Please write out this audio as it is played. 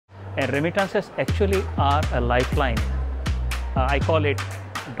And remittances actually are a lifeline. I call it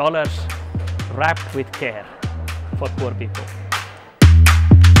dollars wrapped with care for poor people.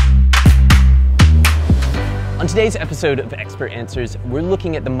 On today's episode of Expert Answers, we're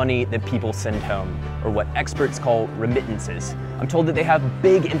looking at the money that people send home, or what experts call remittances. I'm told that they have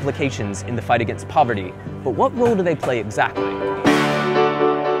big implications in the fight against poverty, but what role do they play exactly?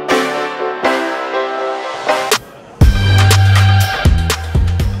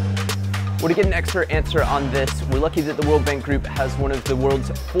 Well, to get an expert answer on this, we're lucky that the World Bank Group has one of the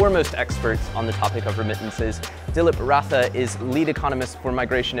world's foremost experts on the topic of remittances. Dilip Ratha is lead economist for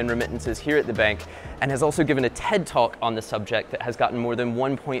migration and remittances here at the bank and has also given a TED Talk on the subject that has gotten more than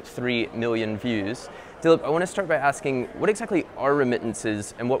 1.3 million views. Dilip, I want to start by asking, what exactly are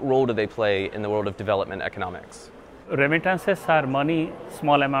remittances and what role do they play in the world of development economics? Remittances are money,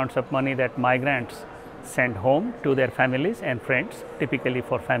 small amounts of money that migrants send home to their families and friends, typically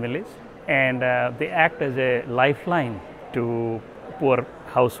for families. And they act as a lifeline to poor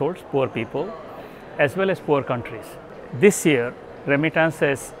households, poor people, as well as poor countries. This year,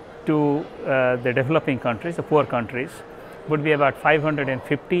 remittances to the developing countries, the poor countries, would be about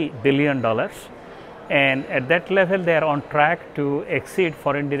 $550 billion. And at that level, they are on track to exceed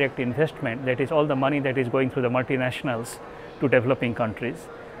foreign direct investment, that is all the money that is going through the multinationals to developing countries.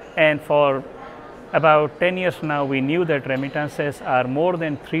 And for about 10 years now, we knew that remittances are more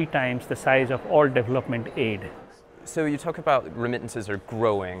than 3 times the size of all development aid. So you talk about remittances are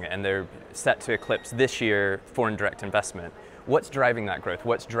growing and they're set to eclipse this year foreign direct investment. What's driving that growth?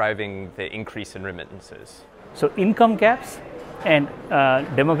 What's driving the increase in remittances? So income gaps and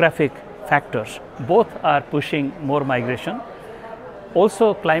demographic factors, both are pushing more migration.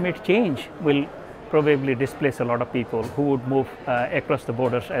 Also, climate change will probably displace a lot of people who would move across the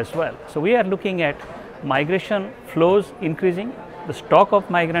borders as well. So we are looking at migration flows increasing, the stock of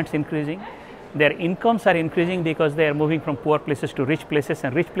migrants increasing, their incomes are increasing because they are moving from poor places to rich places,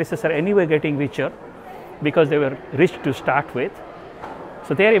 and rich places are anyway getting richer because they were rich to start with.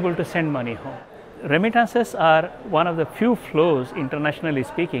 So they are able to send money home. Remittances are one of the few flows, internationally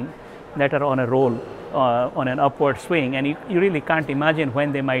speaking, that are on a roll, on an upward swing, and you really can't imagine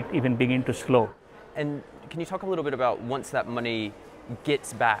when they might even begin to slow. And can you talk a little bit about once that money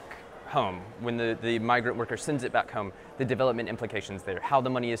gets back home, when the migrant worker sends it back home, the development implications there, how the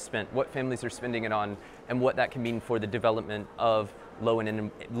money is spent, what families are spending it on, and what that can mean for the development of low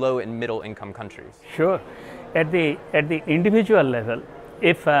and middle income countries? Sure. At the individual level,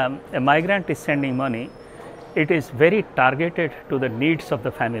 if a migrant is sending money, it is very targeted to the needs of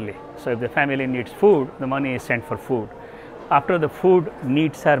the family. So if the family needs food, the money is sent for food. After the food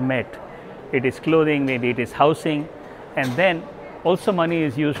needs are met, it is clothing, maybe it is housing, and then also money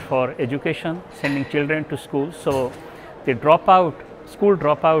is used for education, sending children to school. So the school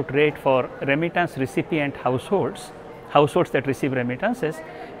dropout rate for remittance recipient households that receive remittances,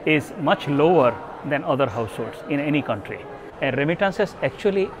 is much lower than other households in any country. And remittances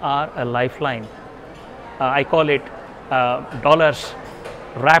actually are a lifeline. I call it dollars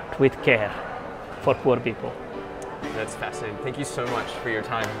wrapped with care for poor people. That's fascinating. Thank you so much for your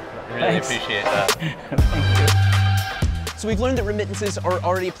time. I really Thanks. appreciate that. Thank you. So we've learned that remittances are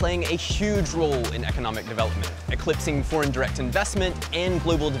already playing a huge role in economic development, eclipsing foreign direct investment and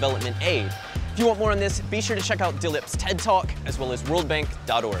global development aid. If you want more on this, be sure to check out Dilip's TED Talk as well as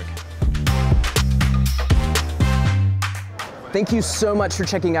worldbank.org. Thank you so much for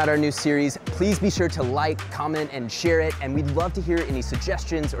checking out our new series. Please be sure to like, comment, and share it. And we'd love to hear any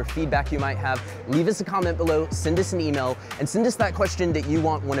suggestions or feedback you might have. Leave us a comment below, send us an email, and send us that question that you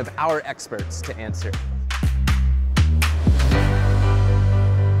want one of our experts to answer.